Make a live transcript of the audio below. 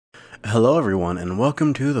Hello everyone and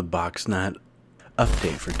welcome to the Boxnet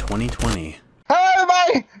update for 2020. Hello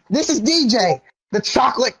everybody, this is DJ, the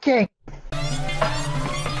Chocolate King.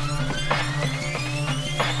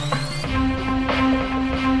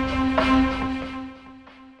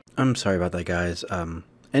 I'm sorry about that, guys.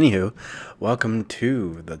 Anywho, welcome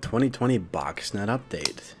to the 2020 Boxnet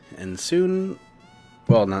update. And soon,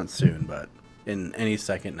 well, not soon, but in any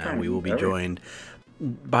second now, we will be joined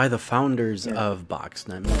by the founders of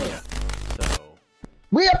Boxnet Media. So,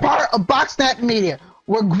 We are part of Boxnet Media.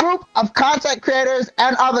 We're a group of content creators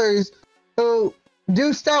and others who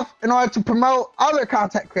do stuff in order to promote other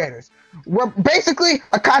content creators. We're basically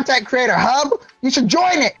a content creator hub. You should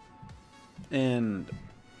join it. and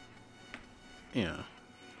yeah,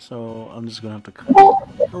 so I'm just gonna have to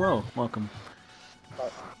hello, welcome.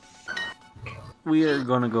 We are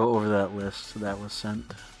gonna go over that list that was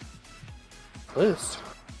sent. List?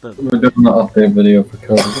 We're doing the update video for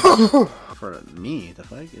Cody. For me, the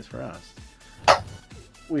fight is for us.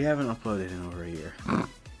 We haven't uploaded in over a year.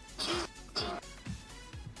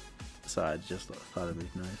 So I just thought it'd be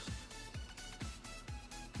nice.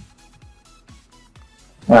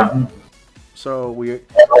 Yeah, So we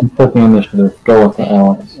took the initiative. Go with the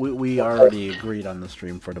Alex. we already agreed on the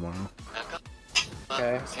stream for tomorrow.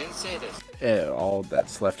 Okay. All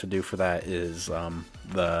that's left to do for that is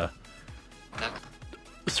the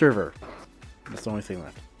server. That's the only thing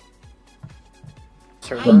left.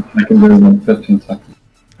 Server? I can do it in 15 seconds.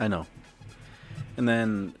 I know. And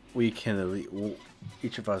then we can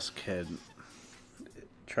each of us can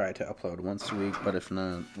try to upload once a week, but if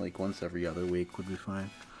not, like once every other week would be fine.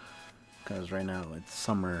 Because right now it's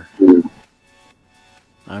summer.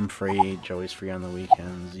 I'm free. Joey's free on the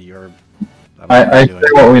weekends. You're. I say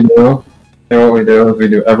what we do. Is we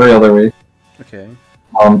do every other week. Okay.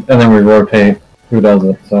 And then we rotate who does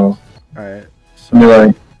it. So. Alright.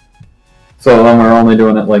 So. So then we're only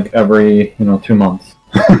doing it like every 2 months.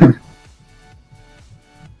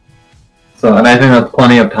 So, and I think that's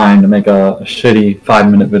plenty of time to make a shitty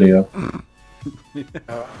 5-minute video.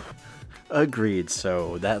 Agreed.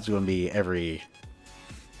 So that's going to be every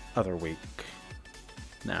other week.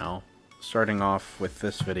 Now, starting off with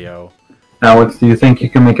this video. Alex, do you think you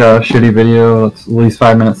can make a shitty video that's at least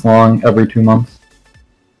 5 minutes long every 2 months?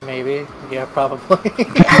 Maybe. Yeah, probably.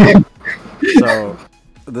 So,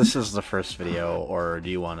 this is the first video, or do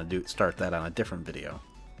you want to start that on a different video?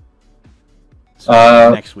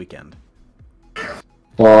 So next weekend.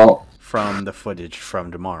 Well, From the footage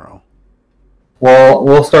from tomorrow.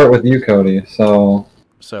 we'll start with you, Cody. So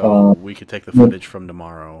we could take the footage from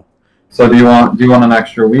tomorrow. So do you want an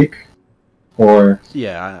extra week, or?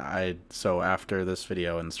 Yeah, so after this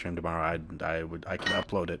video and stream tomorrow, I can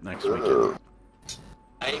upload it next weekend.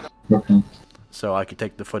 Okay. So I could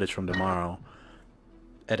take the footage from tomorrow,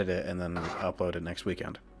 edit it, and then upload it next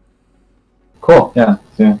weekend. Cool. Yeah.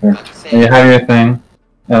 See here. And you have your thing,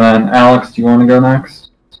 and then Alex, do you want to go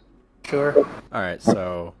next? Sure. All right.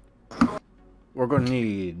 So we're going to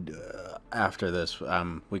need after this.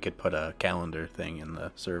 We could put a calendar thing in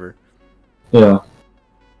the server. Yeah.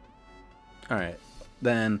 Alright,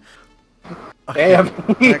 then Damn.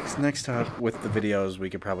 next up with the videos, we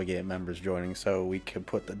could probably get members joining, so we could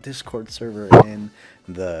put the Discord server in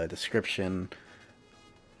the description.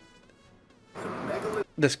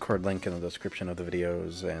 Discord link in the description of the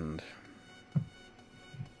videos, and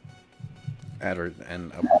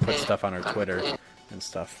put stuff on our Twitter and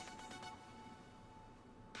stuff.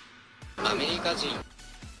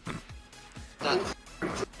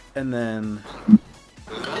 And then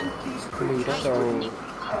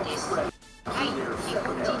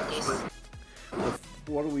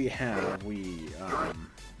what do we have?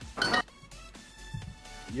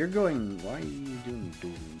 You're going. Why are you doing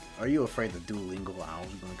Duolingo? Are you afraid the Duolingo owl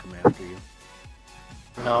is going to come after you?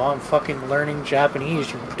 No, I'm fucking learning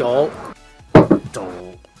Japanese, you dolt.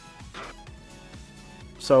 Dole.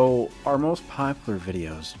 So our most popular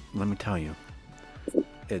videos, let me tell you,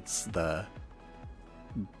 it's the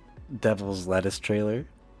Devil's Lettuce trailer,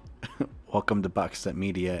 Welcome to Boxnet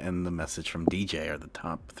Media, and the message from DJ are the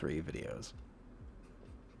top 3 videos.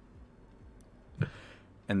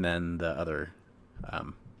 And then the other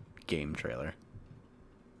game trailer.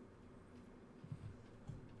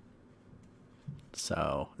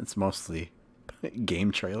 So it's mostly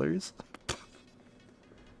game trailers.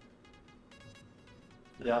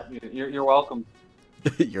 Yeah, you're welcome.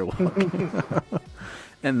 You're welcome.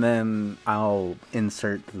 And then I'll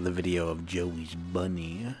insert the video of Joey's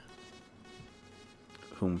bunny,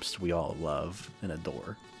 whom we all love and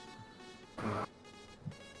adore.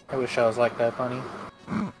 I wish I was like that bunny.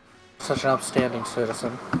 Such an upstanding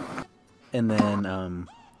citizen. And then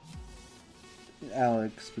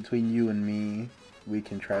Alex, between you and me, we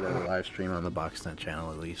can try to live stream on the Boxnet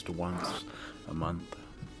channel at least once a month.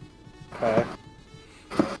 Okay.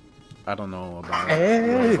 I don't know about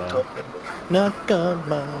Hey, Rosa.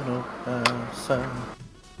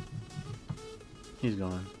 He's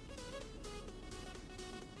gone.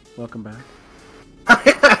 Welcome back.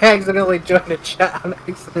 I accidentally joined a chat on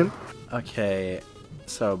accident. Okay,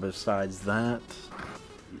 so besides that,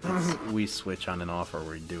 we switch on and off, or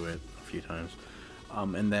we do it a few times.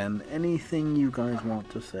 And then anything you guys want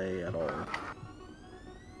to say at all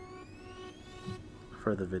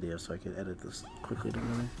for the video, so I can edit this quickly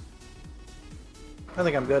together. I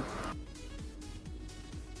think I'm good.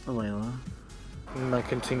 Layla. I'm gonna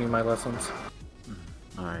continue my lessons.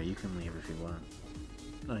 Alright, you can leave if you want.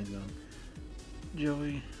 No, he's gone.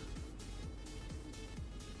 Joey.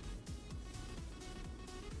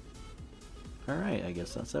 Alright, I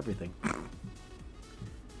guess that's everything.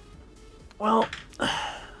 Well,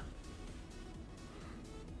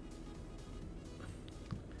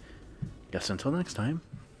 guess until next time.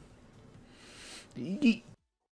 Yeet.